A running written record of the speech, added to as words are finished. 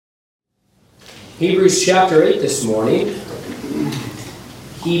Hebrews chapter 8 this morning.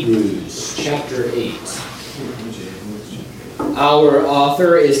 Hebrews chapter 8. Our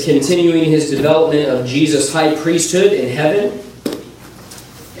author is continuing his development of Jesus' high priesthood in heaven.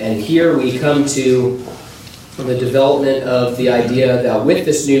 And here we come to the development of the idea that with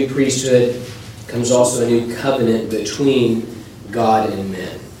this new priesthood comes also a new covenant between God and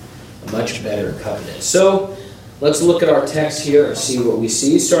men. A much better covenant. So, let's look at our text here and see what we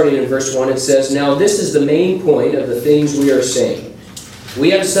see. Starting in verse 1, it says, "Now this is the main point of the things we are saying.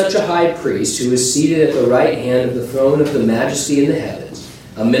 We have such a high priest who is seated at the right hand of the throne of the majesty in the heavens,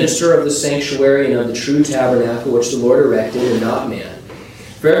 a minister of the sanctuary and of the true tabernacle which the Lord erected and not man.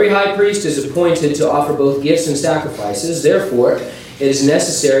 For every high priest is appointed to offer both gifts and sacrifices. Therefore, it is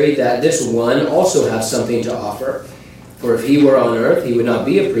necessary that this one also have something to offer. For if he were on earth, he would not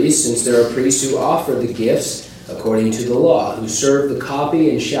be a priest, since there are priests who offer the gifts according to the law, who serve the copy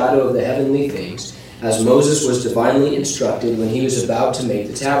and shadow of the heavenly things, as Moses was divinely instructed when he was about to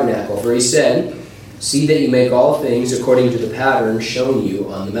make the tabernacle. For he said, 'See that you make all things according to the pattern shown you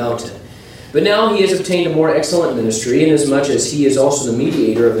on the mountain.' But now he has obtained a more excellent ministry, inasmuch as he is also the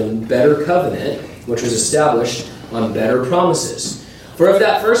mediator of a better covenant, which was established on better promises. For if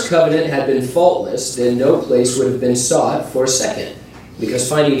that first covenant had been faultless, then no place would have been sought for a second. Because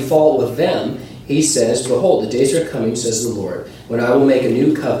finding fault with them, he says, 'Behold, the days are coming, says the Lord, when I will make a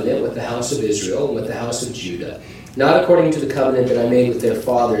new covenant with the house of Israel and with the house of Judah, not according to the covenant that I made with their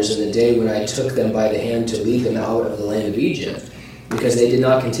fathers in the day when I took them by the hand to lead them out of the land of Egypt, because they did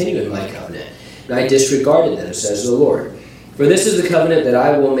not continue in my covenant, and I disregarded them, says the Lord. For this is the covenant that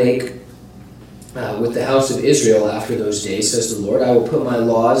I will make with the house of Israel after those days, says the Lord. I will put my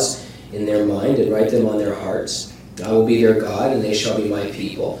laws in their mind and write them on their hearts. I will be their God, and they shall be my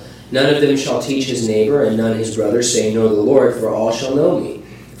people. None of them shall teach his neighbor, and none his brother, saying, Know the Lord, for all shall know me,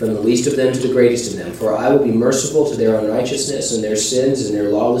 from the least of them to the greatest of them. For I will be merciful to their unrighteousness, and their sins and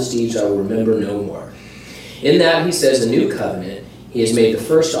their lawless deeds I will remember no more. In that, he says, a new covenant, he has made the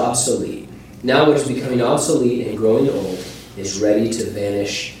first obsolete. Now what is becoming obsolete and growing old is ready to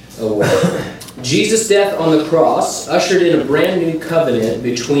vanish away." Jesus' death on the cross ushered in a brand new covenant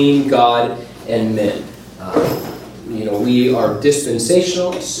between God and men. We are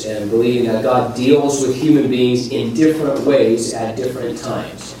dispensationalists and believing that God deals with human beings in different ways at different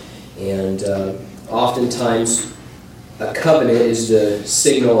times. And oftentimes, a covenant is the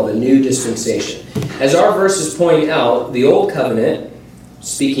signal of a new dispensation. As our verses point out, the Old Covenant,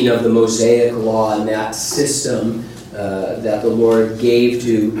 speaking of the Mosaic law and that system that the Lord gave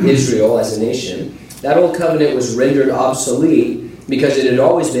to Israel as a nation, that Old Covenant was rendered obsolete because it had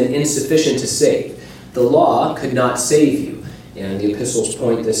always been insufficient to save. The law could not save you, and the epistles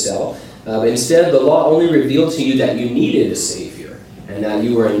point this out. Instead, the law only revealed to you that you needed a Savior, and that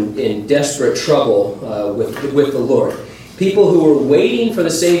you were in desperate trouble with the Lord. People who were waiting for the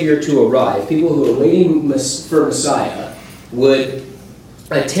Savior to arrive, people who were waiting for Messiah, would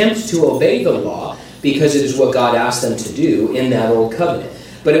attempt to obey the law because it is what God asked them to do in that Old Covenant.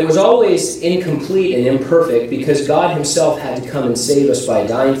 But it was always incomplete and imperfect because God himself had to come and save us by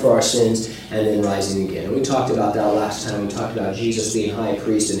dying for our sins and then rising again. And we talked about that last time. We talked about Jesus being high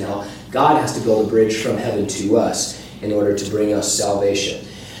priest and how God has to build a bridge from heaven to us in order to bring us salvation.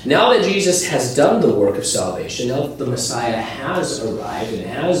 Now that Jesus has done the work of salvation, now that the Messiah has arrived and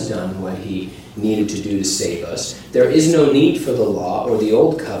has done what he needed to do to save us, there is no need for the law or the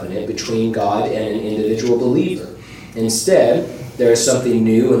Old Covenant between God and an individual believer. Instead, there is something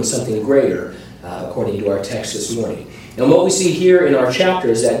new and something greater, according to our text this morning. And what we see here in our chapter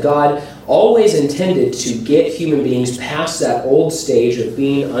is that God always intended to get human beings past that old stage of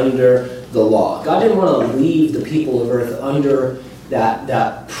being under the law. God didn't want to leave the people of earth under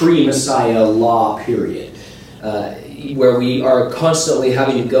that pre-Messiah law period, where we are constantly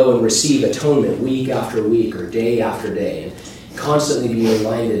having to go and receive atonement week after week or day after day, and constantly be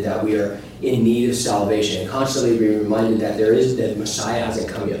reminded that we are in need of salvation, and constantly be reminded that that Messiah hasn't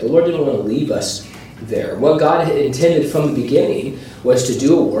come yet. The Lord didn't want to leave us there. What God had intended from the beginning was to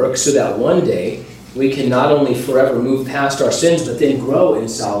do a work so that one day we can not only forever move past our sins, but then grow in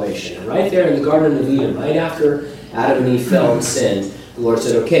salvation. And right there in the Garden of Eden, right after Adam and Eve fell and sinned, the Lord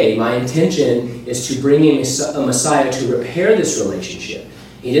said, okay, my intention is to bring in a Messiah to repair this relationship.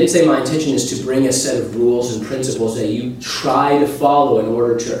 He didn't say my intention is to bring a set of rules and principles that you try to follow in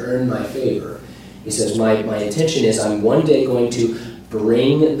order to earn my favor. He says, my intention is I'm one day going to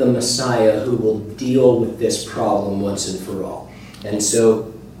bring the Messiah who will deal with this problem once and for all. And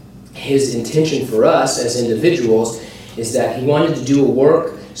so his intention for us as individuals is that he wanted to do a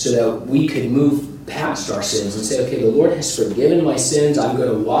work so that we could move past our sins and say, okay, the Lord has forgiven my sins. I'm going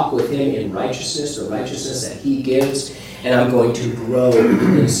to walk with him in righteousness, the righteousness that he gives, and I'm going to grow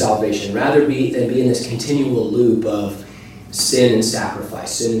in salvation, rather than be in this continual loop of sin and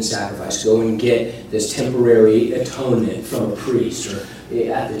sacrifice. Go and get this temporary atonement from a priest or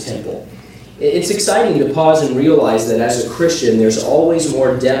at the temple. It's exciting to pause and realize that as a Christian, there's always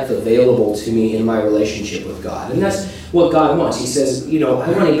more depth available to me in my relationship with God. And that's what God wants. He says, I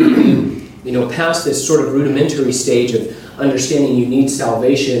want to get you, past this sort of rudimentary stage of understanding you need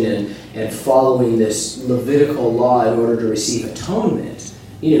salvation and following this Levitical law in order to receive atonement.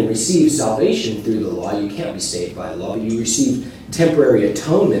 You didn't receive salvation through the law. You can't be saved by the law, but you receive temporary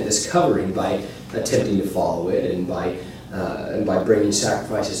atonement, this covering, by attempting to follow it and by bringing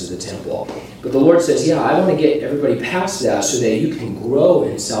sacrifices to the temple. But the Lord says, I want to get everybody past that so that you can grow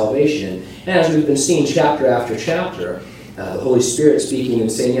in salvation. And as we've been seeing chapter after chapter, the Holy Spirit speaking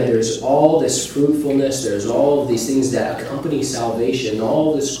and saying, there's all this fruitfulness, there's all of these things that accompany salvation,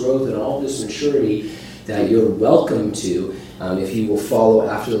 all this growth and all this maturity that you're welcome to if you will follow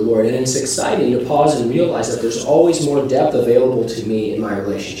after the Lord. And it's exciting to pause and realize that there's always more depth available to me in my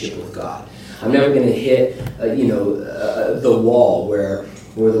relationship with God. I'm never going to hit, the wall where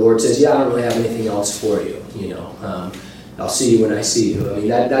the Lord says, I don't really have anything else for you. I'll see you when I see you. I mean,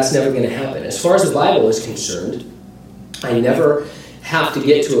 that's never going to happen. As far as the Bible is concerned, I never have to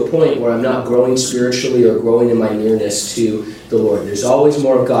get to a point where I'm not growing spiritually or growing in my nearness to the Lord. There's always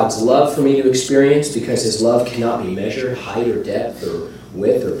more of God's love for me to experience because his love cannot be measured, height or depth or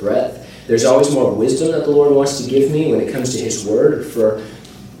width or breadth. There's always more wisdom that the Lord wants to give me when it comes to his word or for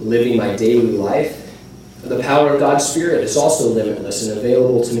living my daily life. The power of God's Spirit is also limitless and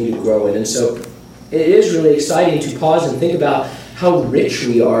available to me to grow in. And so it is really exciting to pause and think about how rich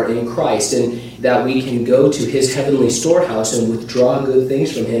we are in Christ and that we can go to his heavenly storehouse and withdraw good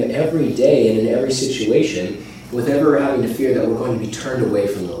things from him every day and in every situation with never having to fear that we're going to be turned away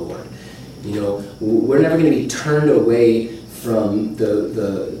from the Lord. We're never going to be turned away from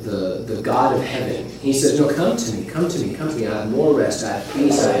the God of heaven. He says, no, come to me. I have more rest, I have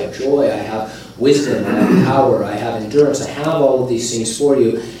peace, I have joy, I have wisdom, I have power, I have endurance, I have all of these things for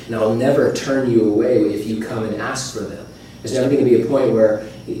you, and I'll never turn you away if you come and ask for them. There's never going to be a point where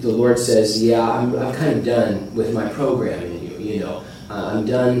the Lord says, I'm kind of done with my programming you, I'm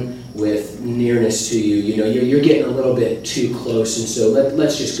done with nearness to you, you're getting a little bit too close, and so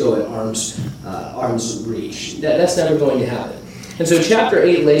let's just go at arm's reach. That's never going to happen. And so chapter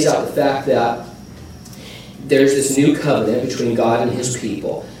 8 lays out the fact that there's this new covenant between God and his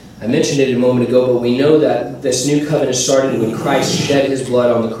people. I mentioned it a moment ago, but we know that this new covenant started when Christ shed his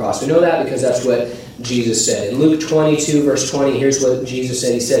blood on the cross. We know that because that's what Jesus said. In Luke 22, verse 20, here's what Jesus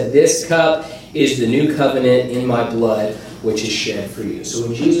said. He said, "This cup is the new covenant in my blood, which is shed for you." So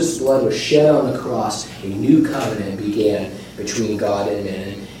when Jesus' blood was shed on the cross, a new covenant began between God and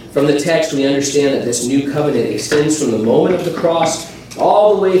man. From the text, we understand that this new covenant extends from the moment of the cross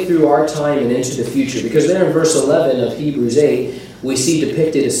all the way through our time and into the future. Because there in verse 11 of Hebrews 8, we see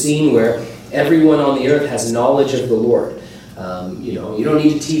depicted a scene where everyone on the earth has knowledge of the Lord. You don't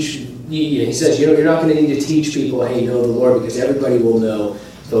need to teach. He says you're not going to need to teach people, hey, know the Lord, because everybody will know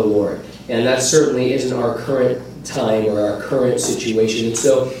the Lord. And that certainly isn't our current time or our current situation. And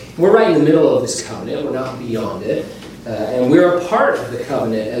so we're right in the middle of this covenant. We're not beyond it. And we're a part of the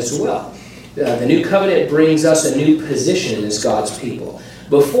covenant as well. The new covenant brings us a new position as God's people.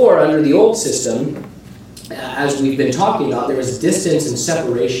 Before, under the old system, as we've been talking about, there was distance and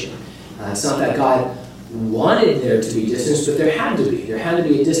separation. It's not that God wanted there to be distance, but there had to be. There had to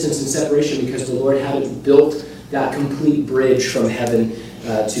be a distance and separation because the Lord hadn't built that complete bridge from heaven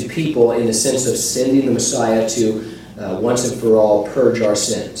to people in the sense of sending the Messiah to once and for all purge our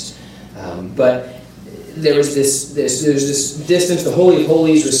sins. But there was this distance. The Holy of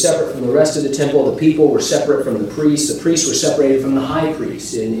Holies was separate from the rest of the temple. The people were separate from the priests. The priests were separated from the high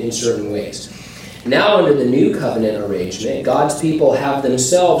priest in certain ways. Now, under the new covenant arrangement, God's people have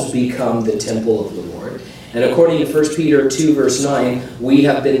themselves become the temple of the Lord. And according to 1 Peter 2, verse 9, we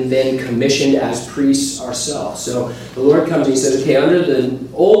have been then commissioned as priests ourselves. So the Lord comes and he says, okay, under the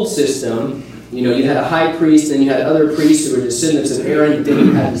old system, you had a high priest, then you had other priests who were descendants of Aaron, then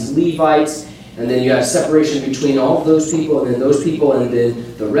you had these Levites, and then you had separation between all of those people, and then those people, and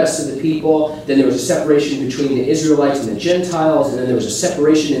then the rest of the people. Then there was a separation between the Israelites and the Gentiles, and then there was a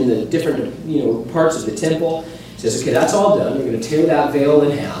separation in the different parts of the temple. He says, okay, that's all done. You're going to tear that veil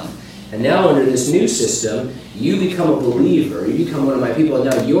in half. And now under this new system, you become a believer. You become one of my people, and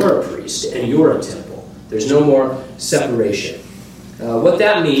now you're a priest, and you're a temple. There's no more separation. What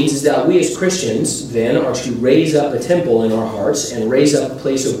that means is that we as Christians then are to raise up a temple in our hearts and raise up a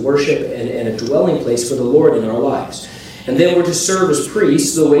place of worship and a dwelling place for the Lord in our lives. And then we're to serve as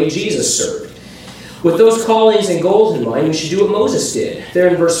priests the way Jesus served. With those callings and goals in mind, we should do what Moses did. There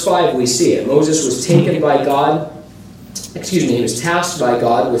in verse 5 we see it. Moses was taken by God, he was tasked by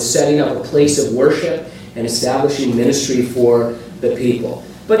God with setting up a place of worship and establishing ministry for the people.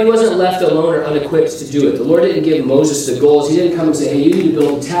 But he wasn't left alone or unequipped to do it. The Lord didn't give Moses the goals. He didn't come and say, hey, you need to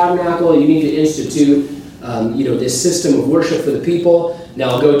build a tabernacle, you need to institute this system of worship for the people.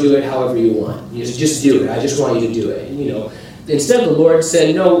 Now go do it however you want. You just do it. I just want you to do it. Instead the Lord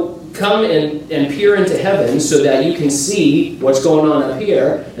said, no, come and peer into heaven so that you can see what's going on up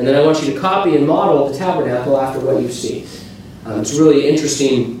here, and then I want you to copy and model the tabernacle after what you see. It's a really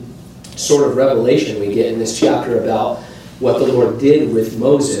interesting sort of revelation we get in this chapter about what the Lord did with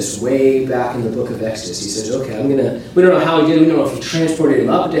Moses way back in the book of Exodus. He says, okay, we don't know how he did it. We don't know if he transported him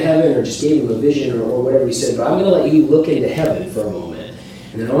up into heaven or just gave him a vision or whatever he said, but I'm going to let you look into heaven for a moment.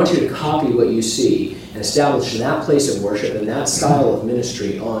 And then I want you to copy what you see and establish that place of worship and that style of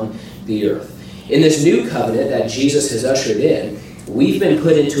ministry on the earth. In this new covenant that Jesus has ushered in, we've been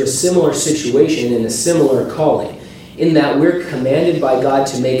put into a similar situation and a similar calling, in that we're commanded by God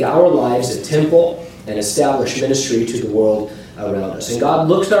to make our lives a temple and establish ministry to the world around us. And God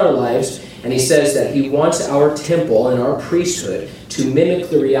looks at our lives and he says that he wants our temple and our priesthood to mimic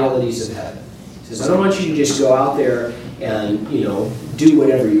the realities of heaven. He says, I don't want you to just go out there and, do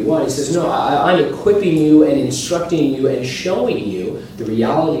whatever you want. He says, no, I'm equipping you and instructing you and showing you the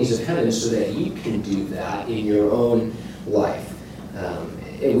realities of heaven so that you can do that in your own life.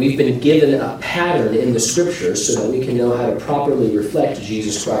 We've been given a pattern in the Scriptures so that we can know how to properly reflect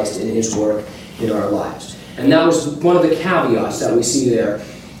Jesus Christ in his work in our lives. And that was one of the caveats that we see there.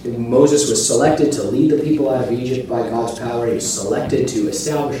 Moses was selected to lead the people out of Egypt by God's power. He was selected to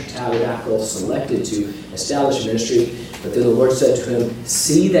establish a tabernacle, selected to establish ministry. But then the Lord said to him,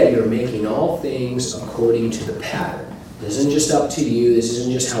 see that you're making all things according to the pattern. This isn't just up to you. This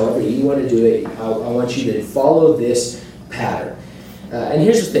isn't just however you want to do it. I want you to follow this pattern. And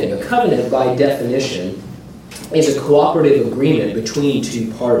here's the thing. A covenant, by definition, is a cooperative agreement between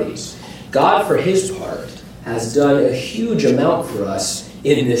two parties. God, for his part, has done a huge amount for us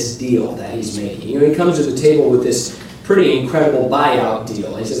in this deal that he's making. He comes to the table with this pretty incredible buyout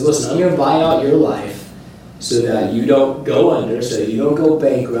deal. He says, listen, I'm going to buy out your life so that you don't go under, so that you don't go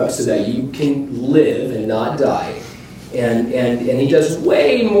bankrupt, so that you can live and not die. And he does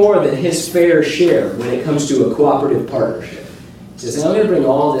way more than his fair share when it comes to a cooperative partnership. He says, I'm going to bring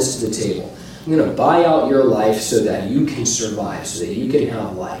all this to the table. I'm going to buy out your life so that you can survive, so that you can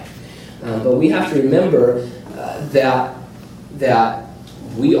have life. But we have to remember that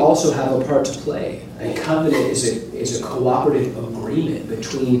we also have a part to play. A covenant is a cooperative agreement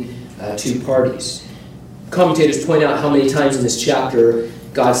between two parties. Commentators point out how many times in this chapter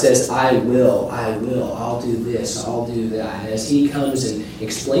God says, I will, I'll do this, I'll do that. And as he comes and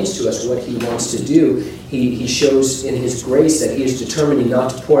explains to us what he wants to do, he shows in his grace that he is determining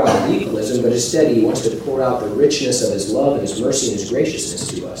not to pour out legalism, but instead he wants to pour out the richness of his love and his mercy and his graciousness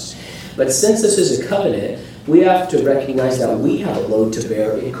to us. But since this is a covenant, we have to recognize that we have a load to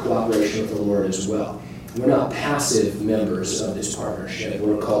bear in cooperation with the Lord as well. We're not passive members of this partnership.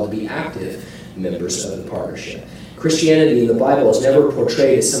 We're called to be active members of the partnership. Christianity in the Bible is never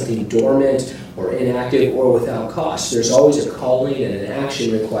portrayed as something dormant or inactive or without cost. There's always a calling and an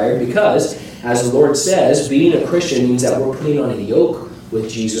action required because, as the Lord says, being a Christian means that we're putting on a yoke with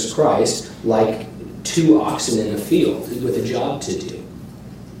Jesus Christ like two oxen in a field with a job to do.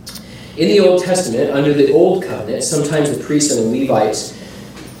 In the Old Testament, under the Old Covenant, sometimes the priests and the Levites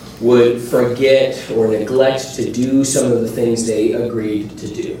would forget or neglect to do some of the things they agreed to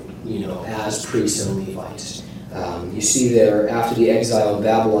do, as priests and Levites. You see there, after the exile in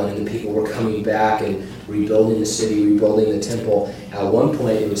Babylon and the people were coming back and rebuilding the city, rebuilding the temple, at one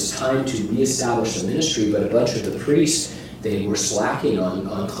point it was time to reestablish the ministry, but a bunch of the priests, they were slacking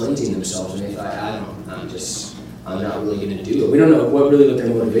on cleansing themselves, and they thought, I'm not really going to do it. We don't know what their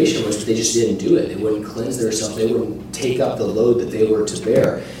motivation was, but they just didn't do it. They wouldn't cleanse themselves. They wouldn't take up the load that they were to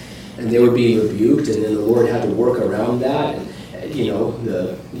bear. And they were being rebuked, and then the Lord had to work around that. And,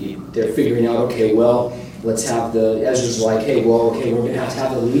 they're figuring out, okay, well, let's have Ezra's like, we're going to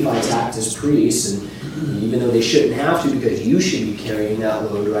have the Levites act as priests, and even though they shouldn't have to because you should be carrying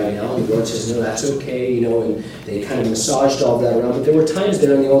that load right now. And the Lord says, no, that's okay, and they kind of massaged all that around. But there were times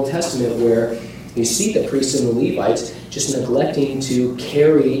there in the Old Testament where you see the priests and the Levites just neglecting to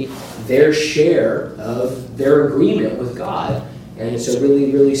carry their share of their agreement with God. And it's a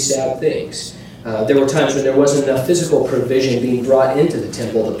really, really sad thing. There were times when there wasn't enough physical provision being brought into the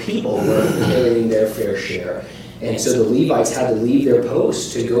temple. The people weren't carrying their fair share. And so the Levites had to leave their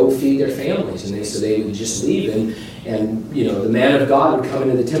posts to go feed their families. And so they would just leave. And the man of God would come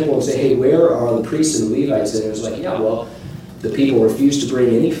into the temple and say, hey, where are the priests and the Levites? And it was like, yeah, well, the people refused to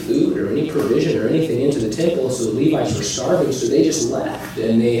bring any food or any provision or anything into the temple. So the Levites were starving, so they just left.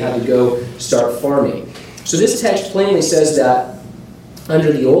 And they had to go start farming. So this text plainly says that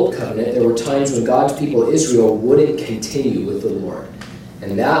under the Old Covenant, there were times when God's people, Israel, wouldn't continue with the Lord.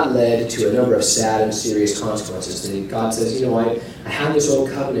 And that led to a number of sad and serious consequences. And God says, I had this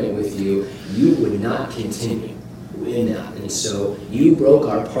old covenant with you. You would not continue in that. And so you broke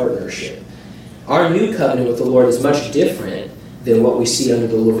our partnership. Our new covenant with the Lord is much different than what we see under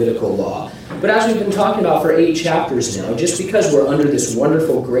the Levitical law. But as we've been talking about for 8 chapters now, just because we're under this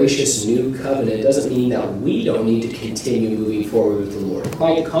wonderful, gracious new covenant doesn't mean that we don't need to continue moving forward with the Lord.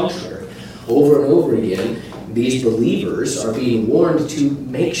 Quite the contrary. Over and over again, these believers are being warned to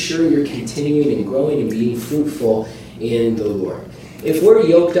make sure you're continuing and growing and being fruitful in the Lord. If we're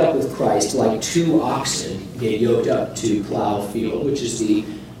yoked up with Christ like 2 oxen get yoked up to plow a field, which is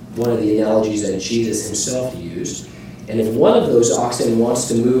one of the analogies that Jesus himself used, and if one of those oxen wants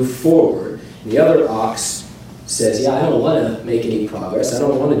to move forward, the other ox says, I don't want to make any progress, I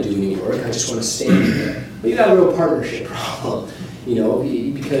don't want to do any work, I just want to stand there. But you got a real partnership problem,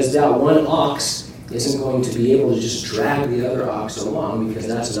 because that one ox isn't going to be able to just drag the other ox along, because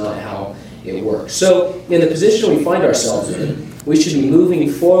that's not how it works. So in the position we find ourselves in, we should be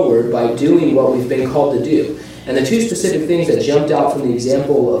moving forward by doing what we've been called to do. And the 2 specific things that jumped out from the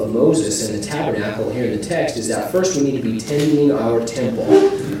example of Moses and the tabernacle here in the text is that first we need to be tending our temple.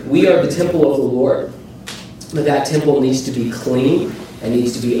 We are the temple of the Lord, but that temple needs to be clean and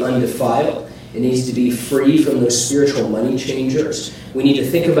needs to be undefiled. It needs to be free from those spiritual money changers. We need to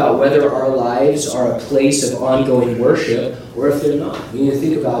think about whether our lives are a place of ongoing worship or if they're not. We need to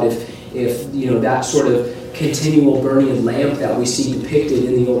think about if that sort of continual burning lamp that we see depicted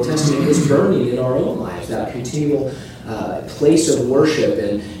in the Old Testament is burning in our own lives, that continual place of worship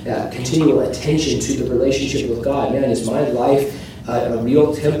and continual attention to the relationship with God. Man, is my life a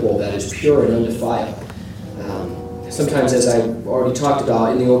real temple that is pure and undefiled? Sometimes, as I've already talked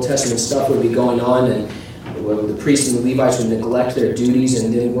about, in the Old Testament, stuff would be going on, and the priests and the Levites would neglect their duties,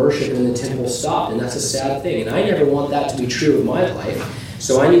 and then worship in the temple stopped, and that's a sad thing. And I never want that to be true of my life.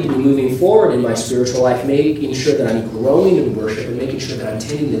 So I need to be moving forward in my spiritual life, making sure that I'm growing in worship and making sure that I'm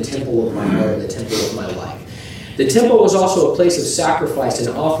tending the temple of my heart and the temple of my life. The temple was also a place of sacrifice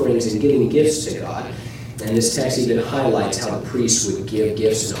and offerings and giving gifts to God. And this text even highlights how the priests would give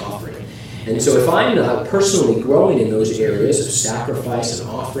gifts and offerings. And so if I'm not personally growing in those areas of sacrifice and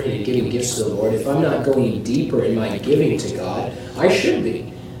offering and giving gifts to the Lord, if I'm not going deeper in my giving to God, I should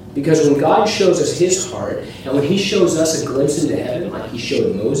be. Because when God shows us his heart, and when he shows us a glimpse into heaven, like he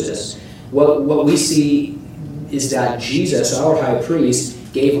showed Moses, what we see is that Jesus, our high priest,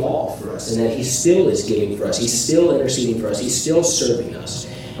 gave all for us, and that he still is giving for us. He's still interceding for us. He's still serving us.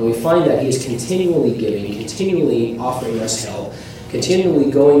 And we find that he is continually giving, continually offering us help, continually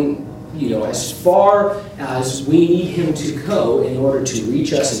going as far as we need him to go in order to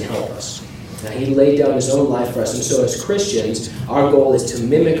reach us and help us. Now, he laid down his own life for us, and so as Christians, our goal is to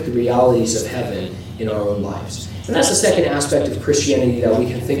mimic the realities of heaven in our own lives. And that's the second aspect of Christianity that we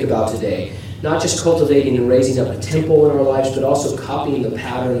can think about today. Not just cultivating and raising up a temple in our lives, but also copying the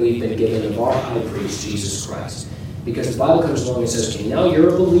pattern we've been given of our high priest, Jesus Christ. Because the Bible comes along and says, okay, now you're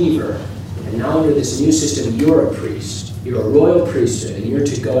a believer, and now under this new system, you're a priest. You're a royal priesthood, and you're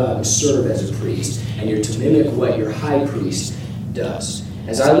to go out and serve as a priest, and you're to mimic what your high priest does.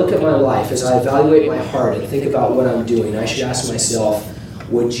 As I look at my life, as I evaluate my heart and think about what I'm doing, I should ask myself,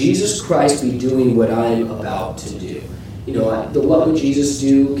 would Jesus Christ be doing what I'm about to do? The What Would Jesus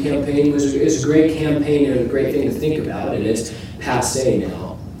Do campaign is a great campaign and a great thing to think about, and it's passé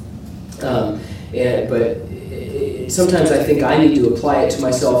now. But sometimes I think I need to apply it to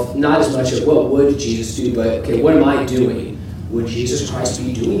myself, not as much of what would Jesus do, but, okay, what am I doing? Would Jesus Christ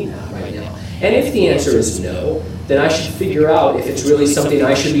be doing that right now? And if the answer is no, then I should figure out if it's really something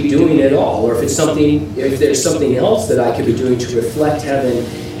I should be doing at all, or if there's something else that I could be doing to reflect heaven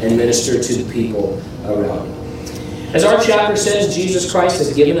and minister to the people around me. As our chapter says, Jesus Christ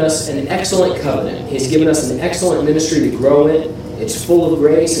has given us an excellent covenant. He's given us an excellent ministry to grow in. It's full of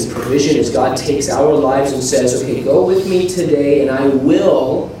grace and provision as God takes our lives and says, okay, go with me today, and I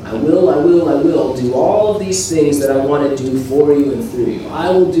will do all of these things that I want to do for you and through you.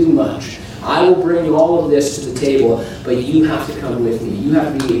 I will do much. I will bring all of this to the table, but you have to come with me. You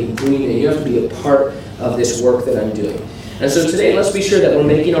have to be in agreement. You have to be a part of this work that I'm doing. And so today, let's be sure that we're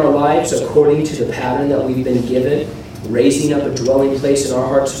making our lives according to the pattern that we've been given, raising up a dwelling place in our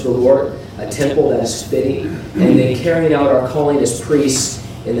hearts for the Lord, a temple that is fitting, and then carrying out our calling as priests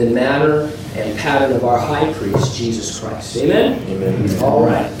in the manner and pattern of our high priest, Jesus Christ. Amen? Amen. All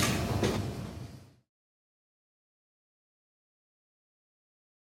right.